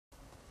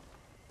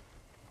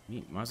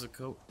Meet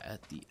Masako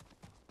at the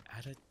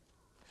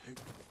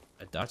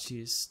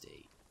Adachi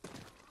Estate.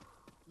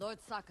 Lord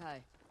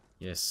Sakai.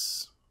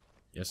 Yes.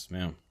 Yes,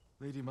 ma'am.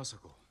 Lady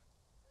Masako,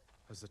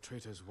 has the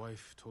traitor's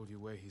wife told you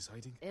where he's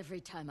hiding?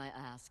 Every time I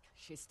ask,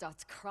 she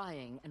starts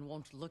crying and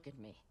won't look at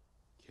me.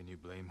 Can you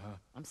blame her?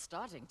 I'm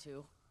starting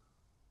to.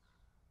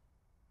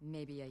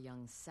 Maybe a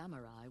young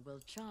samurai will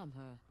charm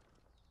her.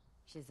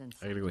 She's insane.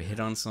 I gotta go hit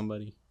on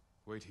somebody.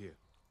 Wait here.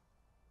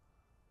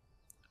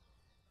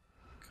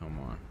 Come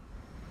on.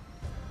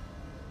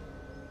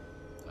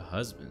 A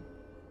husband.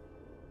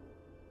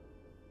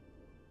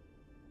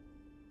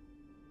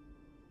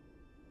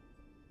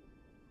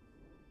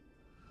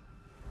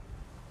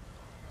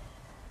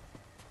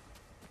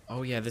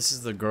 Oh yeah, this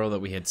is the girl that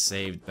we had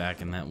saved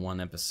back in that one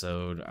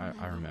episode.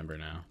 I remember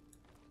now.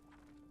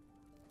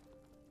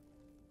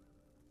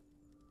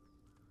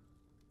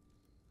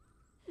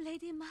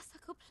 Lady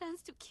Masako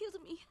plans to kill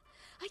me.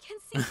 I can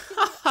see it in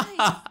her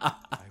eyes.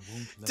 I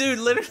won't let Dude,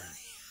 it literally.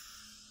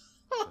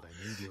 happen, but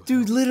I need your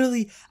Dude, help.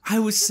 literally, I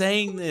was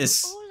saying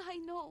this. All I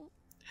know.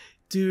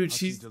 Dude, Hachi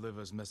she's...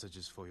 delivers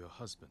messages for your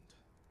husband.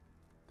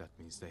 That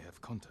means they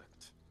have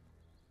contact.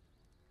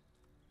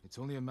 It's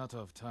only a matter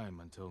of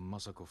time until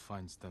Masako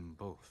finds them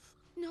both.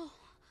 No,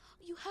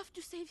 you have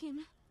to save him.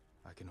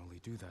 I can only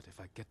do that if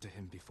I get to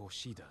him before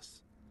she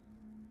does.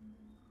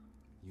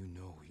 You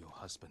know your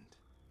husband.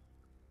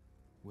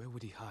 Where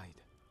would he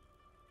hide?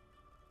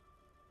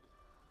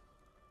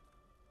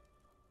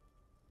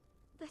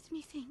 Let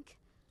me think.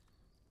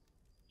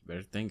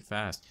 Better think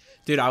fast.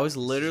 Dude, I was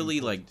literally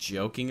like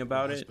joking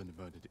about Your it. husband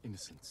murdered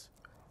innocents.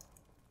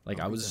 Like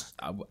I'll I be was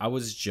I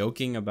was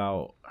joking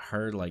about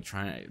her like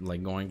trying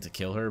like going to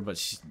kill her, but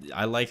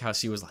I like how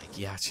she was like,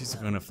 yeah, she's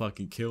gonna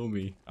fucking kill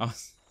me. I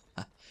was,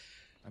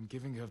 I'm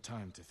giving her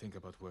time to think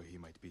about where he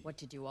might be. What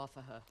did you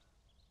offer her?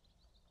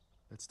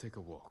 Let's take a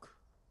walk.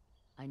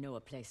 I know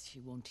a place she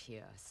won't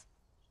hear us.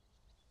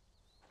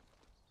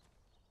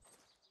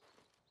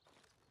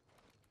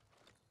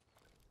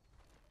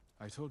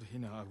 I told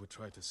Hina I would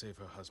try to save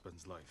her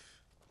husband's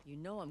life. You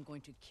know I'm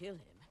going to kill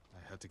him.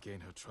 I had to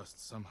gain her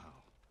trust somehow.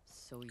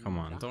 So you come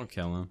on, lied. don't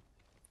kill him.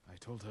 I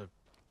told her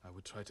I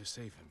would try to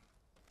save him.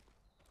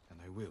 And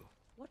I will.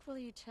 What will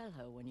you tell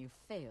her when you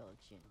fail,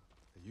 Jin?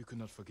 That you could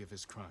not forgive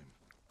his crime.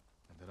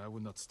 And that I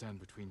would not stand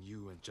between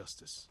you and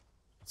justice.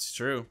 It's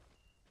true.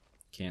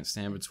 Can't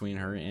stand between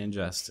her and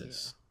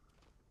justice.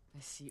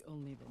 I see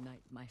only the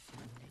night my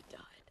family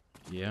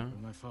died. Yeah.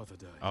 When my father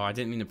died. Oh, I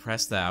didn't mean to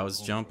press that. I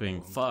was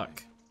jumping.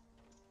 Fuck.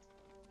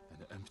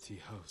 An empty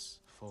house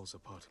falls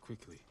apart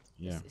quickly.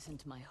 Yeah. This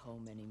isn't my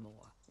home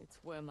anymore. It's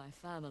where my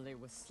family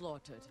was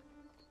slaughtered.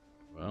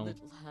 Well,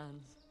 Little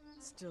hands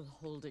still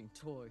holding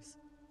toys.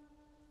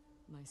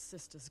 My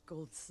sister's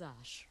gold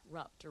sash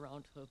wrapped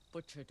around her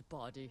butchered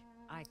body.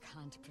 I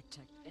can't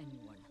protect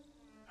anyone.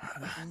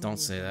 I can don't only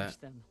say avenge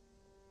that. them.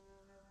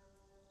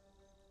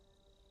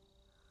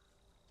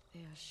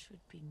 There should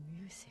be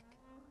music.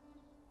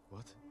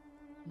 What?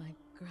 My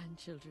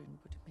grandchildren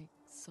would make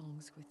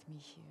songs with me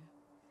here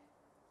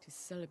to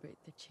celebrate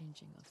the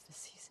changing of the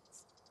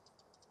seasons.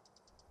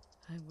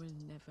 I will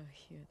never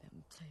hear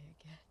them play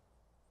again.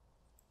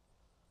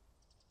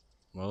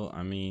 well,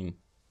 I mean,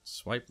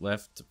 swipe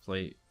left to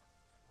play.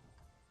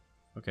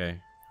 Okay,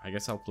 I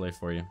guess I'll play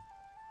for you.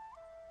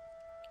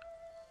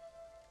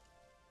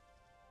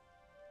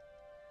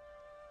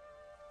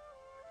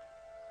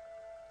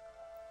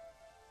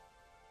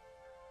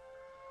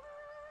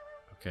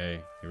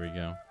 Okay, here we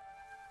go.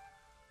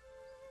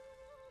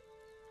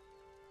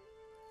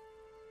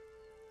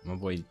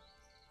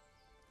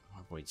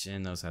 My boy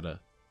Jin knows how to.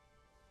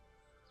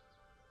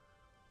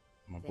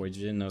 My boy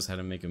Jin knows how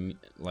to make a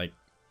like.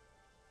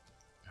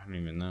 I don't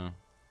even know.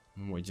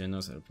 My boy Jin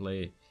knows how to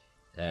play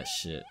that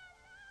shit.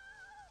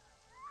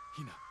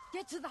 Hina.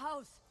 Get to the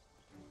house!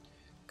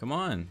 Come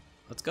on,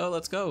 let's go,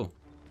 let's go.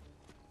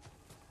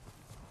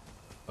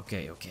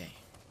 Okay, okay,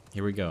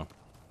 here we go.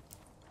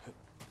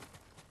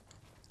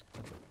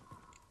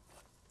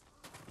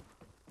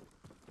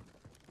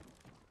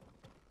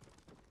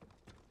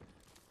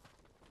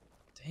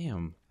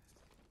 Damn.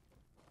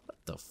 What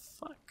the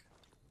fuck?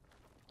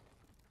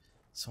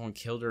 Someone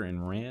killed her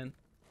and ran?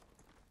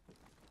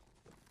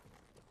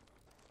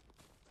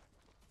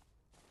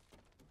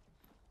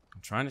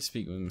 I'm trying to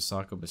speak with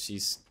Masako, but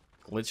she's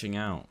glitching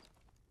out.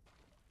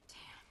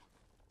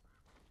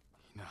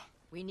 Hina.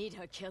 We need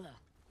her killer.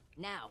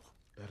 Now.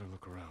 Better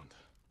look around.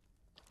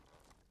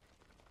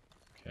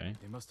 Okay.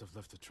 They must have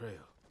left a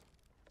trail.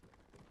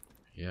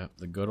 Yep,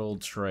 the good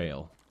old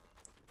trail.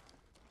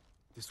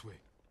 This way.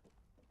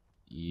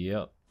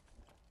 Yep.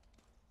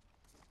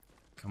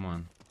 Come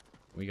on.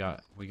 We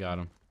got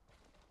him.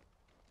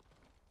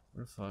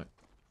 Where the fuck?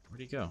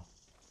 Where'd he go?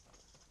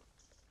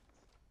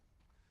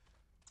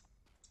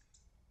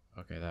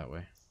 Okay, that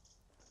way.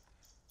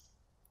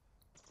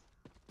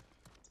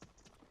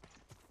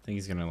 I think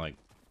he's gonna like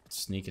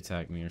sneak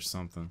attack me or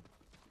something.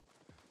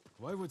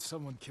 Why would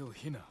someone kill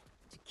Hina?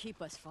 To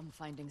keep us from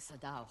finding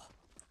Sadao.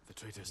 The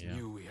traitors Yeah.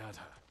 knew we had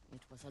her.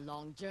 It was a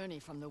long journey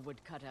from the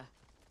woodcutter.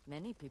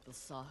 Many people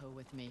saw her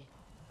with me.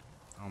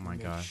 Oh my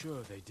Make god.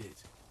 sure they did.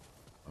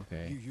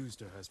 Okay. You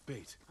used her as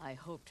bait. I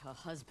hoped her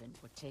husband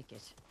would take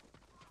it.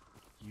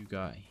 You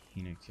got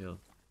Hina killed.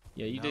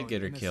 Yeah, you Now did get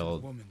an her innocent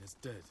killed. woman is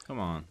dead, Come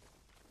on.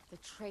 The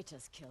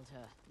traitors killed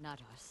her, not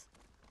us.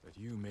 but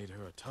you made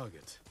her a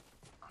target.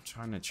 I'm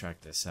trying to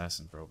track the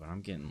assassin, bro, but I'm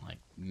getting like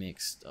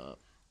mixed up.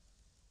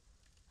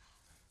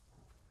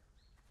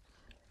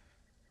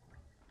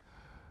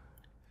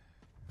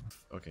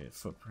 Okay,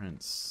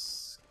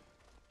 footprints.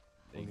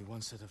 They Only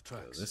one set of go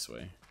tracks. this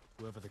way.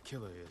 Whoever the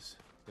killer is,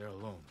 they're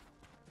alone.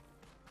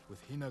 With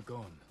Hina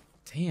gone,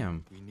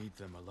 Damn, we need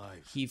them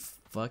alive. he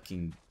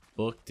fucking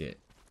booked it.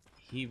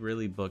 He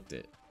really booked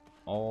it.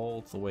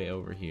 All the way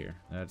over here.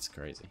 That's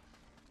crazy.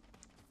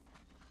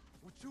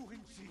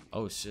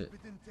 Oh shit.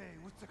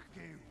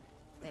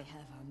 They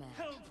have our man.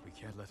 We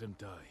can't let him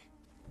die.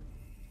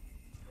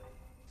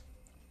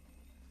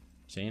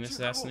 Chain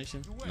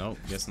assassination? Nope,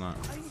 guess not.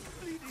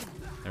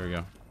 There we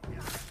go.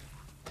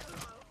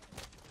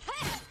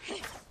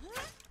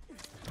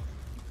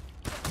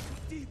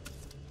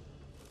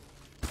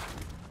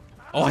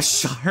 Oh, I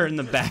shot her in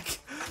the back.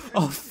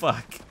 Oh,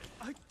 fuck.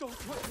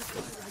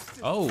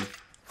 Oh.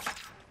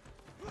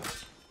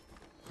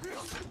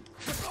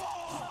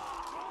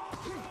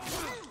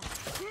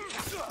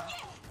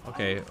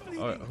 Okay,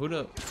 who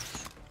the...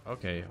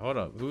 Okay, hold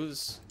up.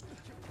 Who's...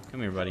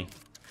 Come here, buddy.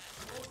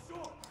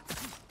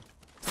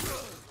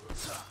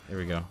 There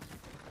we go.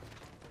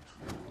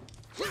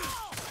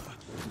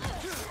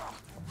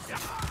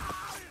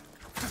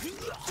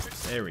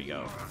 There we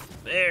go.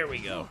 There we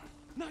go.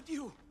 Not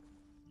you!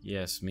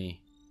 Yes,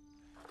 me.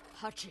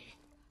 Hachi,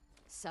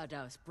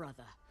 Sadao's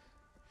brother.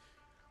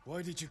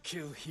 Why did you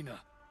kill Hina?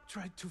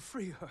 Tried to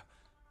free her.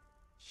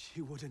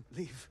 She wouldn't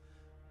leave.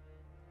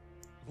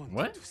 Wanted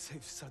What? to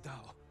save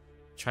Sadao.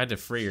 Tried to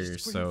free her,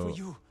 She's free so... for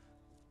you.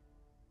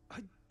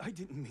 I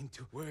didn't mean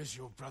to. Where's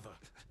your brother?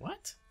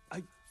 What?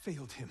 I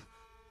failed him.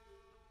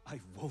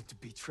 I won't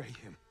betray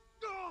him.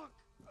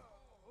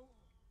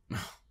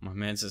 My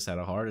man just had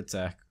a heart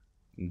attack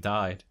and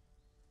died.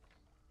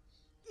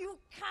 You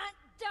can't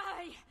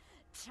die!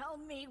 Tell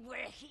me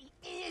where he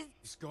is!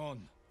 He's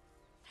gone.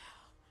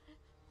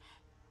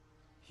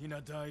 Hina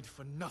died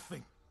for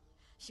nothing.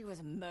 She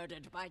was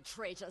murdered by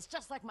traitors,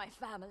 just like my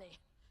family.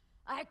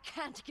 I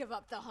can't give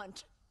up the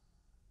hunt.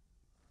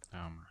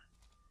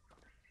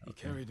 He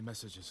carried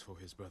messages for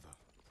his brother.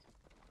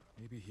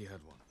 Maybe he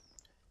had one.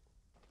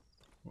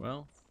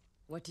 Well,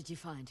 What did you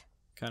find?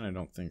 kinda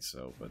don't think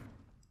so, but...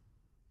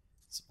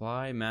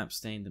 Supply map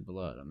stained in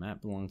blood. A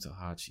map belonging to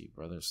Hachi,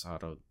 brother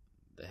Sato,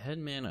 the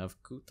headman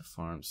of Kuta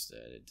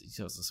Farmstead. It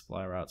details the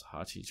supply routes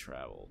Hachi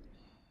traveled.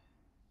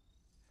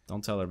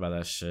 Don't tell her about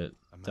that shit.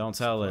 A map Don't of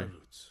tell supply her.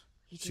 routes.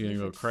 He She's gonna go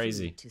delivered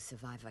crazy. food to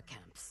survivor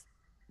camps.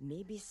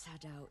 Maybe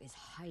Sadao is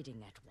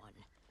hiding at one.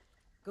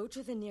 Go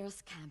to the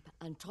nearest camp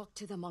and talk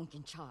to the monk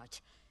in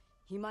charge.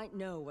 He might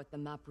know what the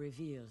map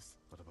reveals.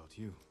 What about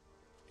you?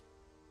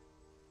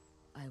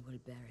 I will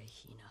bury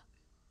Hina.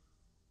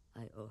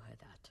 I owe her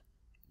that.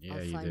 Yeah,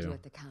 I'll you find do. you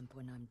at the camp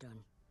when I'm done.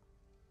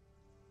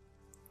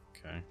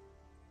 Okay.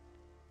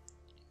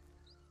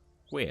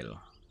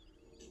 Well.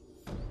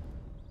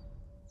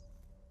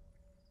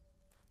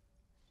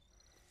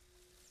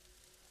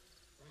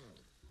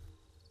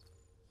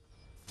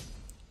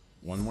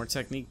 One more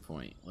technique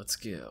point. Let's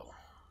go.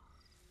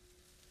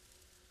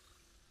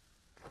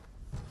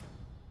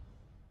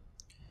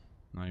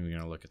 Not even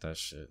gonna look at that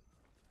shit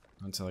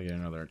until I get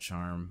another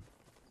charm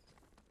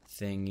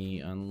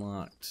thingy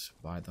unlocked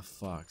by the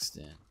fox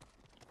den.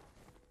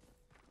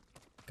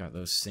 Got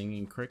those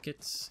singing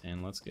crickets,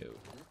 and let's go.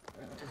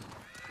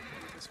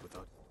 This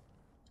without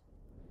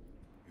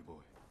you, boy.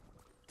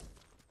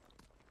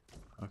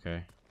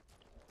 Okay.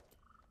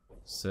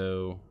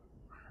 So,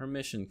 her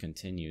mission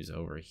continues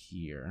over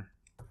here.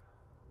 I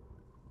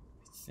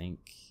think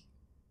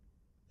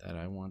that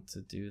I want to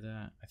do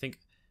that. I think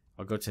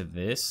I'll go to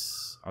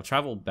this. I'll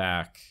travel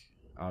back,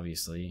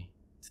 obviously,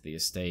 to the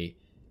estate.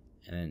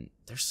 And then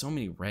there's so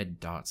many red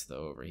dots,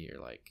 though, over here.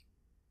 Like,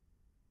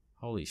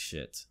 holy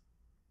shit.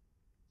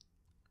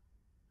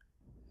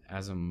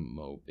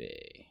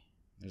 Azumobe.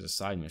 There's a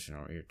side mission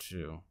over here,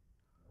 too.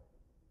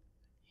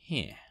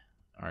 Yeah.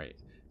 Alright.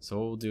 So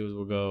what we'll do is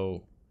we'll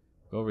go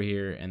over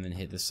here and then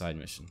hit this side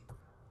mission.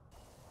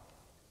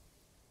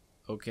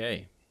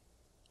 Okay.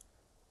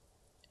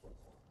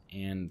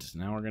 And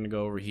now we're gonna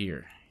go over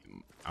here.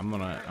 I'm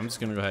just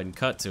gonna go ahead and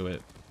cut to it.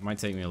 It might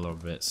take me a little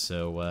bit,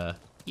 so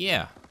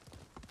yeah.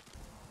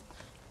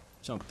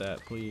 Jump that,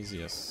 please.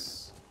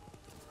 Yes.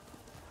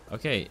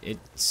 Okay, it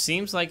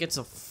seems like it's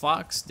a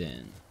fox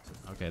den.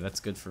 Okay, that's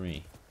good for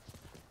me.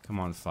 Come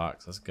on,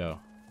 fox, let's go.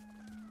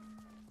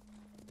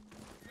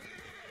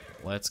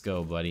 Let's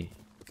go, buddy.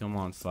 Come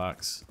on,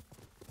 fox.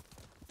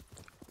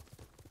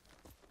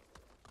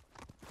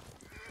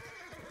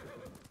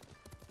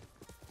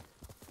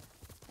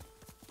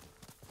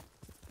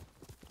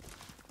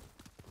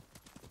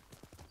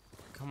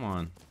 Come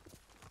on.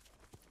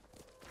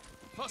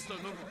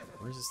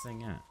 Where's this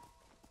thing at?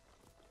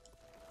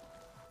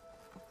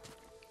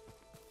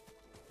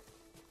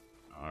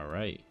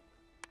 right.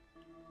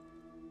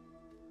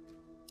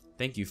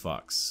 Thank you,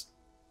 Fox.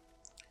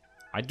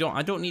 I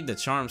don't need the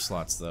charm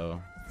slots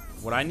though.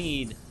 What I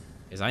need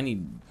is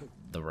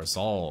the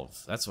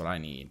resolve. That's what I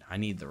need. I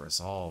need the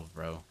resolve,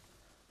 bro.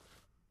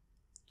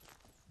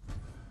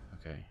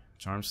 Okay.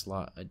 Charm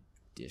slot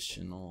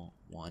additional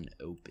 1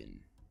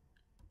 open.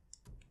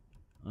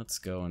 Let's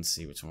go and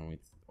see which one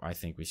I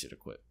think we should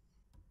equip.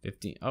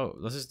 15. Oh,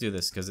 let's just do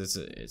this because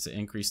it's an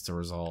increase to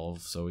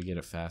resolve, so we get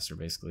it faster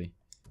basically.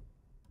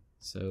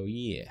 So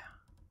yeah.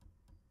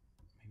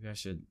 Maybe I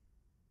should.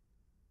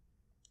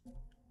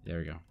 There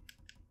we go.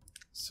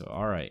 So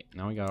alright,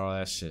 now we got all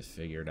that shit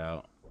figured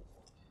out.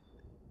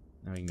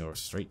 Now we can go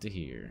straight to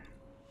here.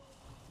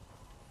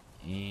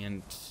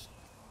 And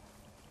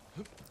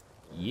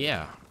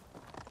yeah.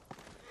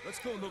 Let's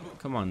go, Nobu.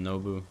 Come on,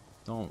 Nobu.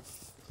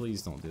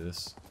 Please don't do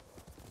this.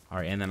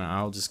 Alright, and then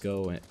I'll just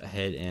go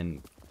ahead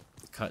and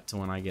cut to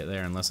when I get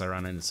there unless I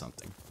run into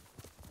something.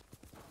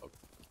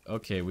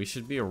 Okay, we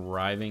should be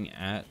arriving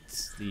at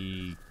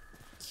the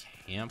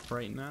camp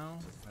right now.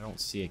 I don't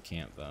see a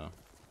camp though.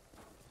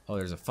 Oh,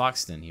 there's a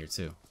fox den here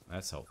too.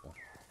 That's helpful.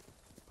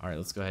 Alright,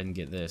 let's go ahead and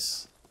get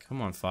this.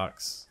 Come on,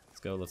 Fox.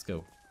 Let's go, let's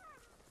go.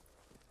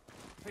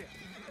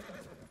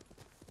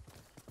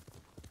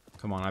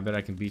 Come on, I bet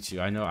I can beat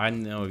you. I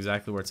know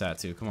exactly where it's at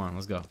too. Come on,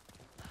 let's go.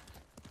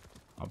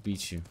 I'll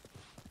beat you.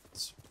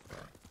 It's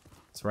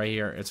right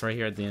here. It's right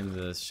here at the end of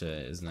this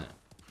shit, isn't it?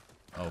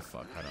 Oh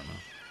fuck, I don't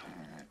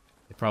know.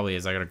 It probably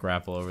is. I gotta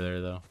grapple over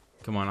there though.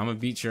 Come on, I'm gonna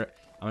beat you.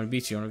 I'm gonna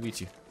beat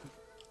you.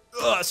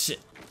 Oh shit.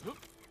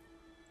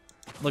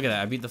 Look at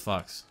that. I beat the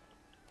fox.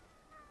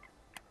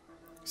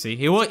 See,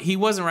 he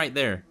wasn't right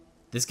there.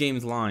 This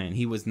game's lying.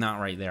 He was not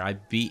right there. I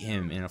beat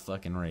him in a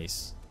fucking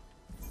race.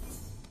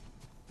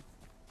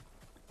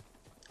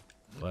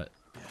 What?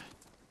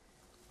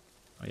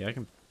 Oh yeah,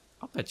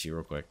 I'll pet you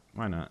real quick.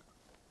 Why not?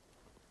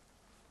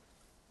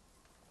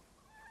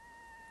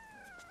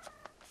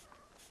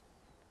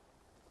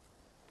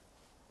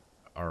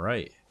 All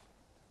right.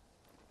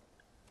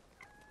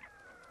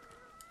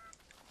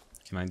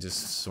 Can I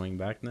just swing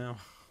back now?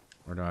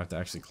 Or do I have to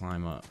actually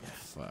climb up?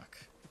 Fuck.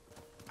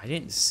 I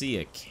didn't see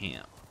a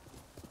camp.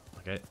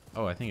 Okay.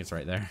 Oh, I think it's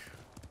right there.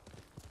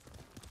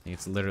 I think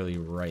it's literally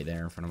right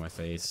there in front of my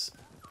face.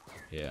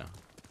 Yeah.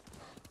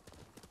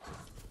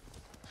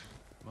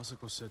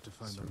 Masako said to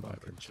find the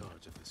monk in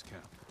charge of this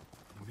camp.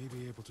 He may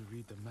be able to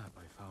read the map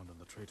I found on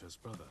the traitor's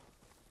brother.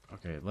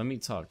 Okay, let me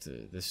talk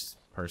to this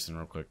person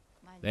real quick.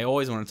 They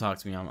always want to talk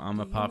to me. I'm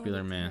a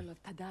popular man.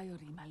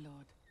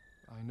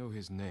 I know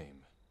his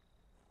name,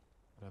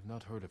 but I've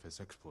not heard of his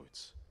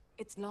exploits.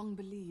 It's long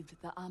believed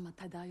the Ama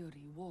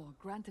Tadayori war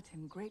granted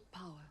him great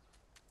power,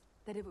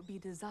 that it would be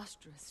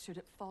disastrous should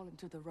it fall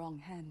into the wrong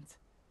hands.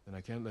 Then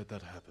I can't let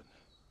that happen.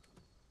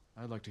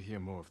 I'd like to hear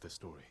more of this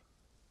story,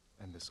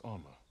 and this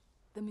armor.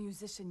 The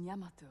musician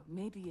Yamato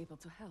may be able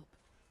to help.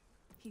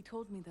 He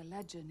told me the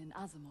legend in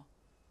Azamo,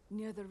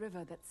 near the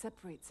river that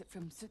separates it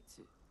from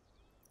Sutsu.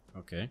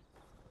 Okay.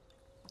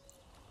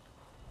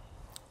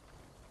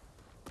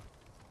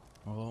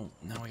 Well,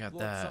 now we got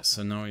that,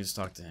 so now we just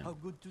talk to him. How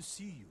good to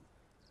see you.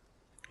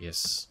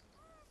 Yes.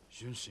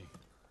 Junshi,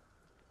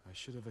 I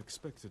should have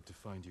expected to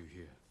find you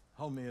here.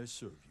 How may I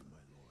serve you,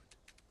 my lord?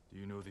 Do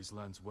you know these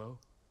lands well?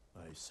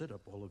 I set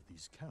up all of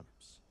these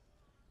camps.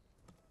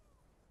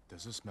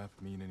 Does this map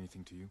mean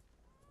anything to you?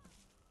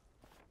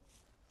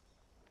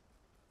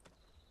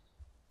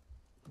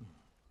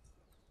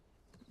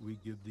 We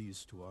give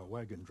these to our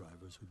wagon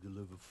drivers who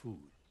deliver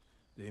food.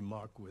 They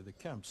mark where the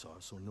camps are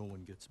so no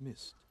one gets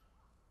missed.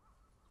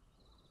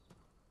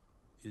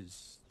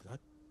 Is that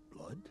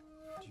blood?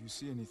 Do you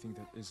see anything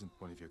that isn't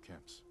one of your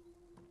camps?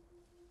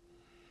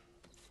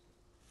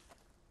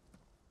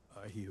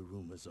 I hear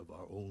rumors of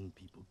our own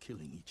people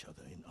killing each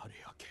other in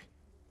Ariake.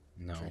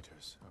 No.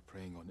 Traitors are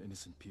preying on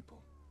innocent people.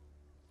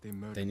 They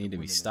murder They need the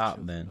to be women and stopped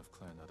children then. of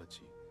Clan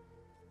Adachi.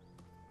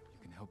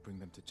 You can help bring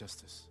them to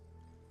justice.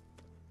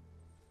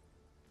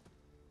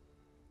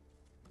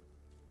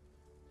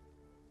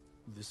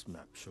 This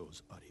map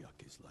shows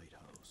Ariake's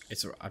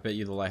lighthouse. I bet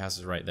you the lighthouse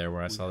is right there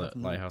where I saw We that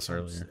have no lighthouse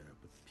camps earlier. there,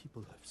 but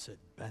people have said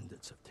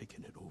bandits have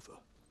taken it over.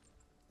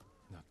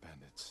 Not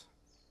bandits.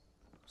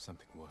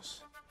 Something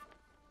worse.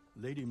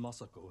 Lady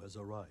Masako has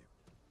arrived.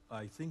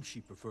 I think she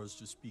prefers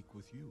to speak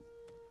with you.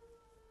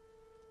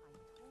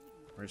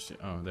 Where's she?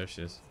 Oh, there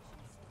she is.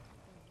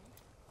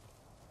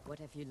 What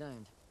have you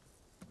learned?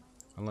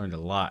 I learned a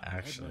lot,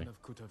 actually. Headman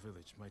of Kuta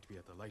village might be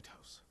at the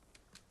lighthouse.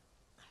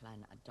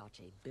 Clan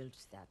Adachi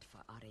built that for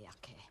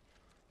Ariake.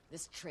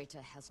 This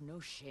traitor has no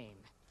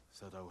shame.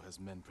 Sadao has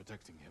men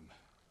protecting him.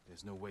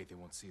 There's no way they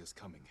won't see us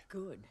coming.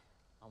 Good.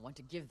 I want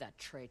to give that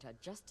traitor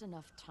just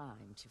enough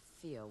time to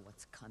fear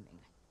what's coming.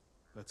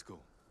 Let's go.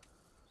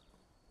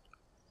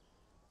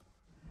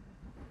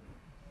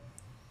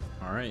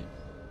 All right.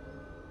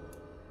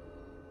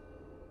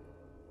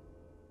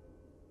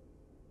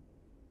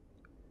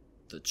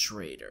 The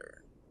traitor.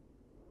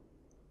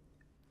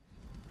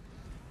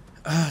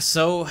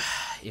 So,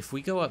 if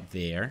we go up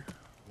there...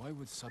 Why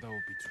would Sadao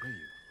betray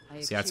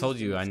you? See, I told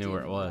you I knew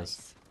where it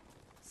was.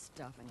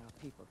 starving our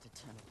people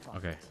to turn a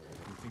profit. Okay.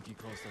 You think he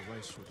caused the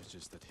rice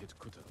shortages that hit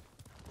Kuta?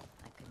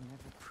 I could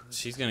never prove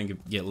She's gonna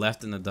get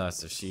left in the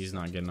dust if she's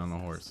not getting on the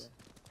horse.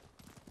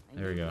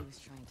 There we go. He was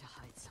trying to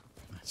hide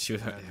something. She,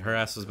 her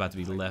ass was about to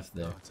be left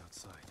there. Guards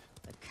outside.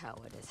 The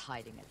coward is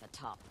hiding at the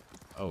top.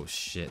 Oh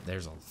shit,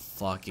 there's a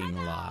fucking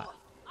lot.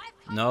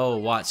 No,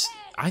 watch.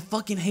 I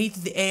fucking hate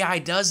that the AI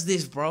does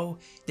this, bro.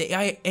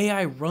 The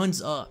AI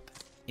runs up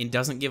and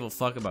doesn't give a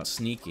fuck about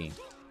sneaking.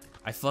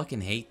 I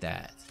fucking hate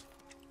that.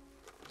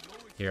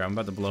 Here, I'm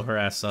about to blow her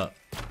ass up.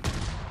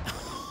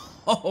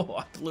 Oh,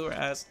 I blew her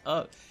ass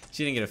up.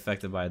 She didn't get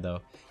affected by it,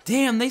 though.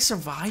 Damn, they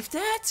survived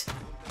that?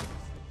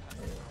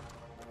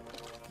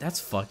 That's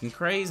fucking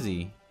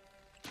crazy.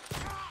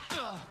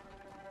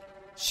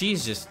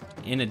 She's just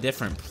in a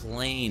different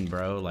plane,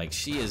 bro. Like,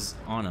 she is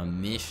on a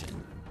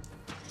mission.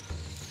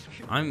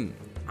 I'm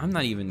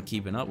not even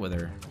keeping up with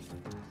her.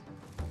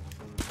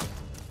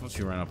 Don't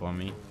you run up on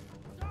me.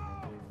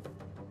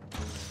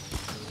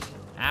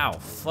 Ow,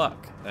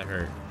 fuck. That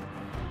hurt.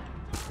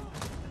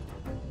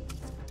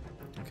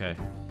 Okay.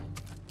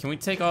 Can we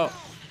take out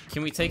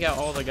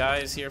all the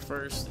guys here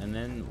first and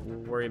then we'll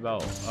worry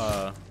about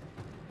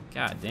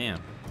god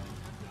damn.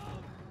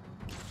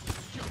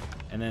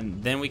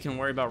 And then we can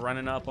worry about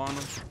running up on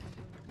them.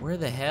 Where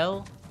the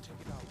hell?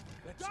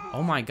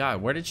 Oh my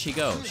god, where did she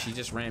go? She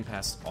just ran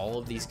past all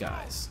of these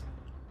guys.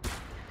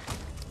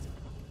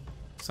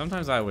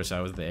 Sometimes I wish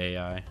I was the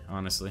AI,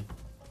 honestly.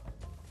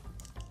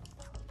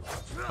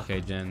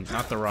 Okay, Jen,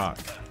 not the rock.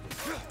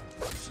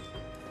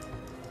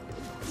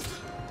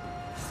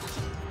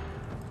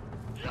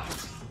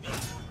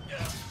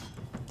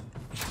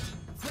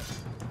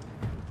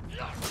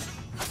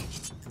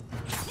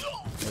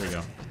 There we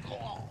go.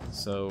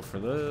 So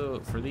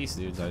for these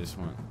dudes, I just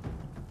want,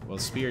 well,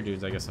 spear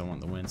dudes, I guess I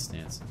want the wind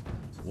stance.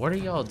 What are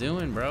y'all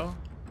doing, bro?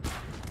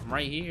 I'm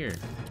right here.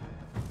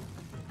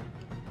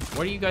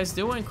 What are you guys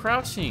doing,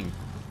 crouching?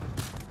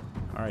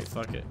 All right,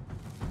 fuck it.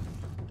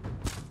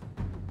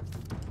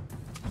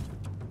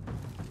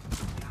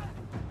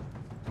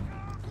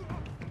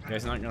 You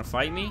guys not gonna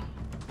fight me?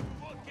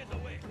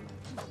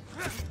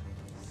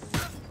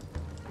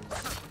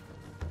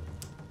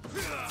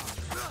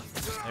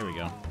 There we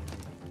go.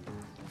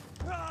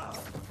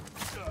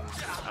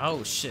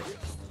 Oh shit.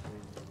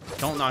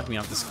 Don't knock me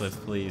off this cliff,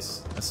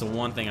 please. That's the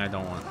one thing I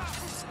don't want.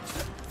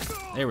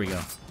 There we go.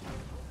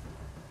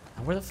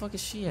 Where the fuck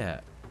is she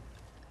at?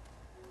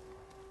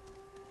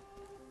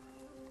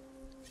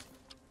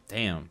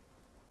 Damn.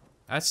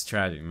 That's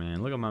tragic,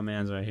 man. Look at my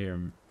man's right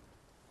here.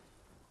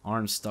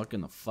 Arm stuck in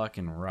the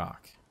fucking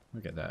rock.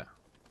 Look at that.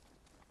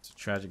 It's a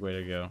tragic way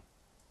to go.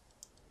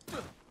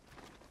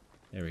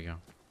 There we go.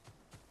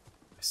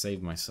 I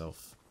saved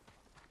myself.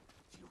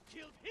 You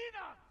killed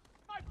Hina,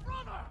 my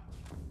brother.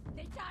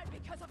 They died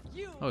because of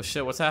you. Oh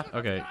shit, what's happening?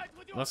 Okay,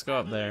 let's go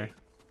up there.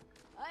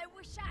 I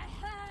wish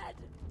I had.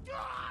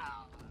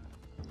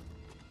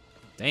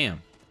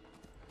 Damn.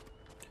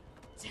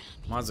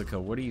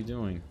 Masako, what are you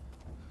doing?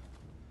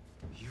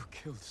 You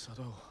killed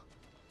Sadao.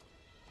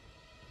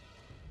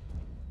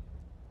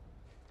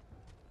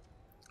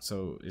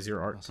 So, is your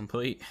arc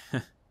complete?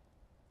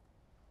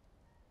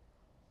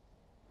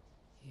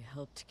 He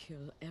helped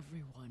kill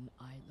everyone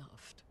I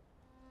loved.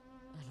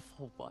 And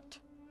for what?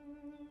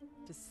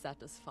 To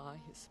satisfy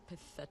his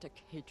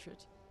pathetic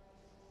hatred?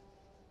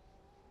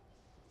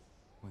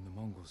 When the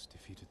Mongols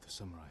defeated the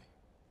samurai,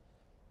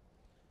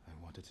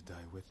 I wanted to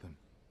die with them.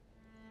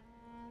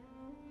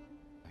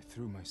 I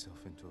threw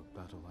myself into a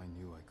battle I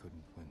knew I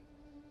couldn't win.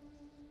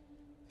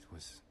 It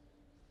was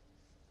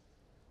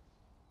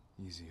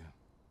easier.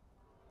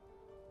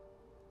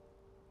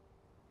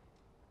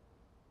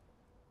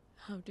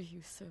 How do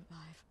you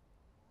survive?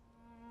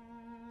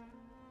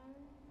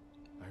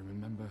 I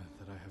remember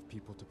that I have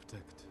people to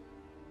protect,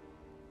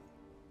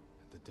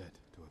 and the dead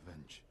to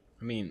avenge.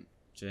 I mean,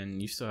 Jen,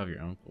 you still have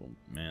your uncle,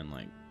 man,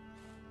 like,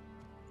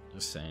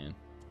 just saying.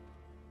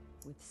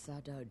 With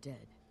Sadao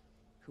dead,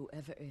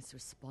 whoever is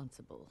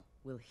responsible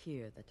will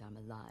hear that I'm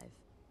alive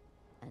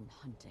and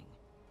hunting.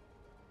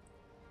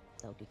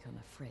 They'll become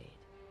afraid,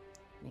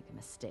 make a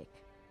mistake.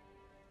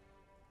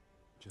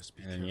 Just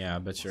be And then, careful, yeah, I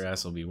bet your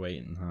ass will be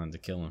waiting, huh, to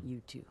kill him.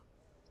 You too.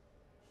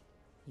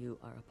 You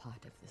are a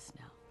part of this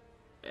now.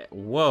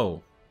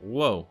 Whoa,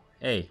 whoa,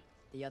 hey.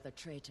 The other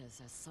traitors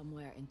are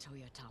somewhere in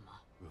Toyotama.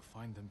 We'll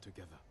find them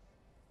together.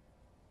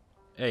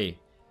 Hey,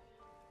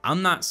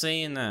 I'm not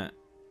saying that.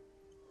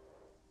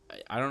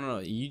 I don't know.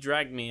 You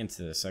dragged me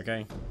into this,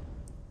 okay?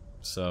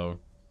 So,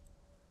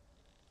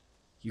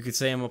 you could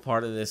say I'm a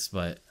part of this,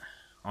 but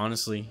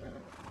honestly,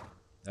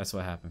 that's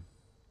what happened.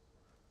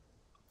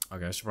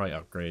 Okay, I should probably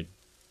upgrade.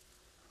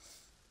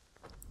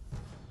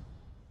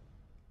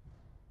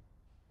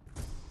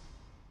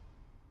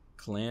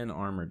 Clan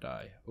armor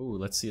die. Ooh,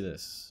 let's see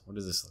this. What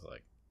does this look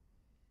like?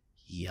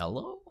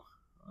 Yellow?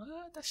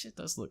 That shit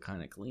does look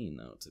kind of clean,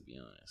 though, to be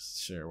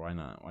honest. Sure, why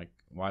not?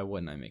 Why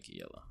wouldn't I make it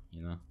yellow,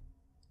 you know?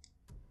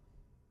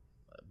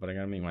 But I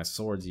gotta make my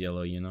swords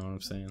yellow, you know what I'm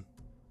saying?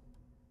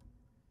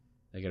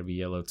 They gotta be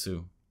yellow,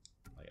 too.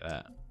 Like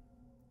that.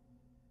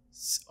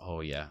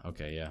 Oh yeah,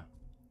 okay, yeah.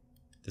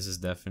 This is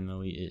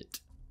definitely it.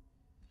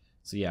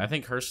 So yeah, I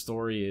think her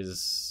story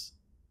is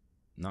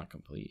not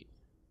complete.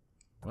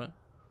 What?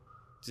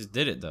 Just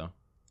did it though.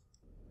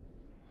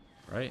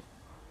 Right?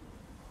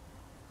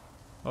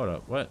 Hold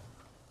up, what?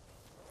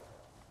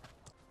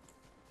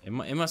 It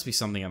must be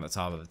something on the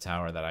top of the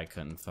tower that I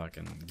couldn't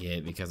fucking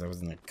get because I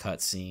was in a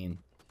cutscene.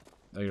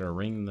 I gotta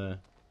ring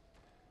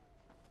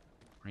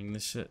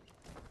this shit.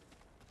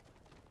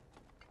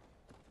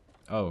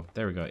 Oh,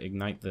 there we go.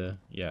 Ignite the...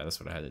 Yeah, that's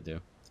what I had to do.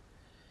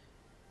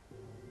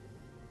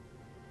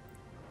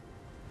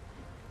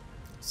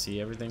 See,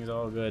 everything's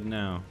all good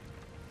now.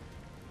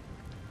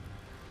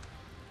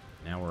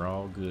 Now we're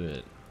all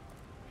good.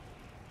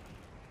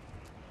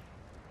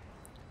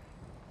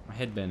 My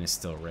headband is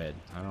still red.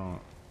 I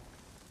don't...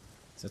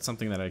 Is that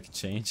something that I could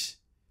change?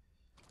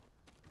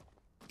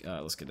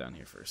 Let's get down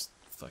here first.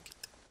 Fuck it.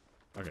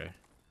 Okay.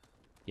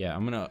 Yeah,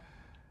 I'm gonna...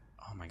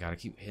 Oh my god, I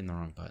keep hitting the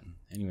wrong button.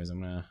 Anyways,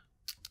 I'm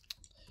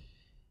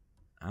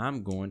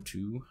going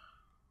to...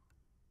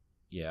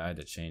 Yeah, I had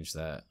to change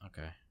that.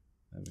 Okay.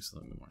 That makes a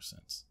little bit more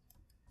sense.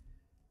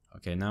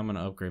 Okay, now I'm going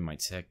to upgrade my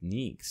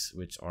techniques,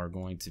 which are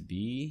going to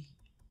be...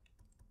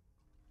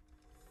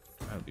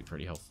 That would be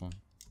pretty helpful,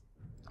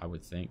 I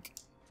would think.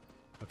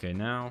 Okay,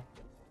 now...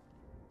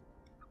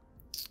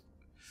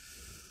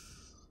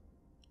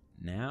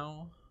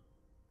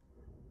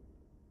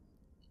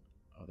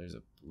 Oh, there's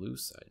a blue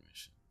side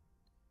mission.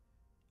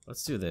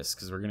 Let's do this,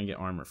 because we're going to get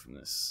armor from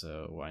this,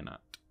 so why not?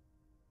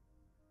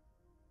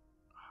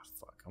 Oh,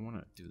 fuck, I want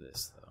to do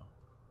this, though.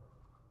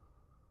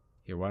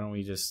 Here, why don't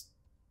we just...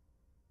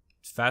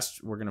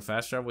 We're going to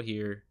fast travel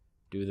here,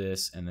 do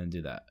this, and then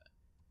do that.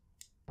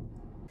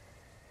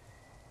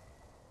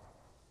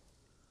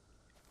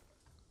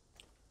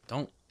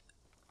 Don't...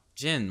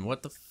 Jin,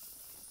 what the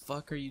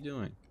fuck are you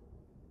doing?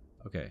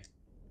 Okay.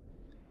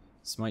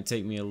 This might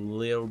take me a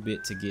little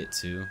bit to get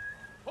to.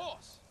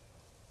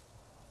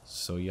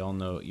 So y'all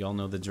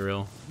know the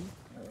drill.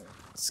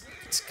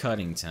 It's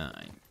cutting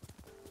time.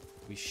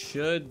 We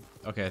should...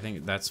 Okay, I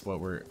think that's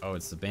what we're... Oh,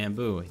 it's the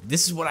bamboo.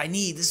 This is what I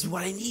need. This is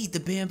what I need. The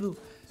bamboo.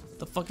 What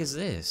the fuck is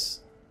this?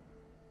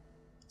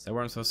 Is that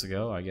where I'm supposed to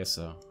go? I guess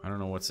so. I don't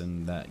know what's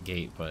in that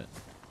gate, but...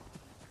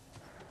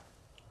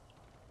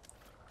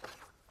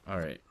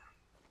 Alright.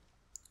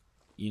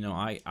 You know,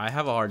 I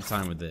have a hard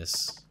time with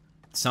this.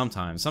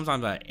 Sometimes.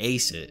 Sometimes I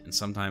ace it, and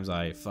sometimes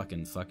I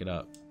fucking fuck it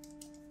up.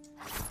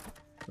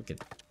 Look at...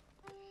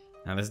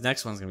 Now this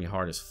next one's gonna be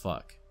hard as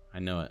fuck. I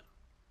know it.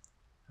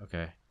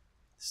 Okay.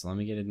 So let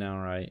me get it down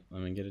right.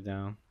 Let me get it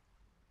down.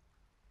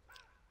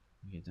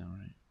 Let me get it down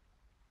right.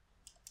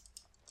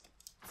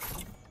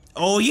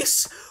 Oh,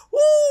 yes!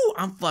 Woo!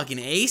 I'm fucking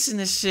acing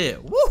this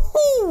shit.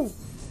 Woohoo!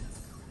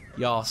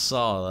 Y'all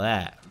saw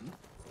that.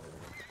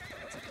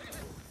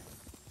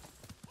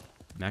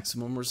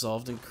 Maximum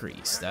resolved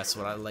increase. That's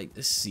what I like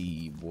to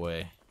see,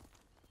 boy.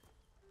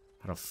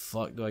 How the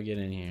fuck do I get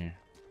in here?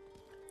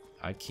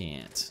 I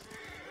can't.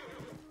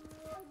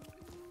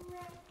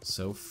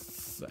 So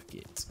fuck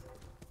it.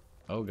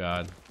 Oh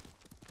god.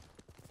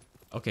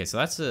 Okay, so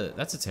that's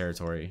a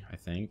territory, I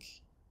think.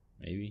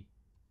 Maybe.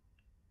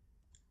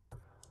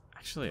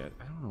 Actually, I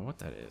don't know what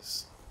that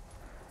is.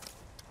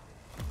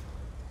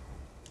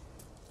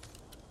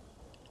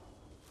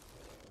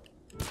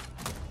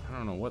 I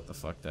don't know what the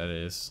fuck that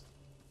is.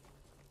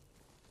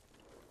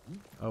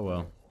 Oh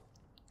well.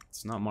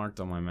 It's not marked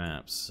on my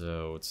map,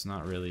 so it's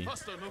not really...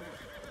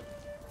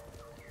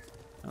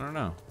 I don't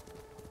know.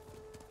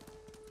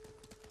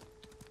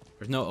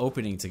 There's no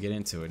opening to get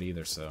into it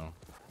either, so... I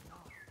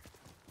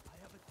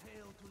have a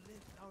tale to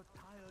lift our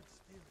tired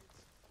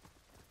spirits.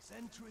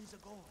 Centuries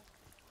ago,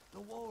 the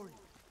warrior,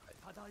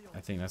 I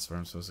think that's where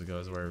I'm supposed to go,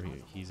 is wherever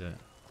he's at.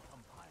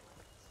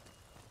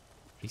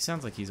 He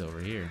sounds like he's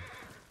over here.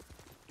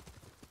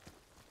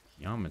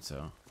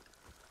 Yamato.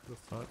 Who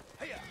the fuck?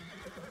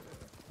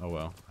 Oh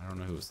well, I don't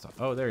know who was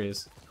talking. Oh, there he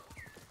is.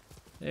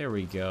 There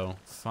we go.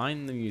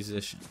 Find the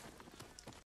musician.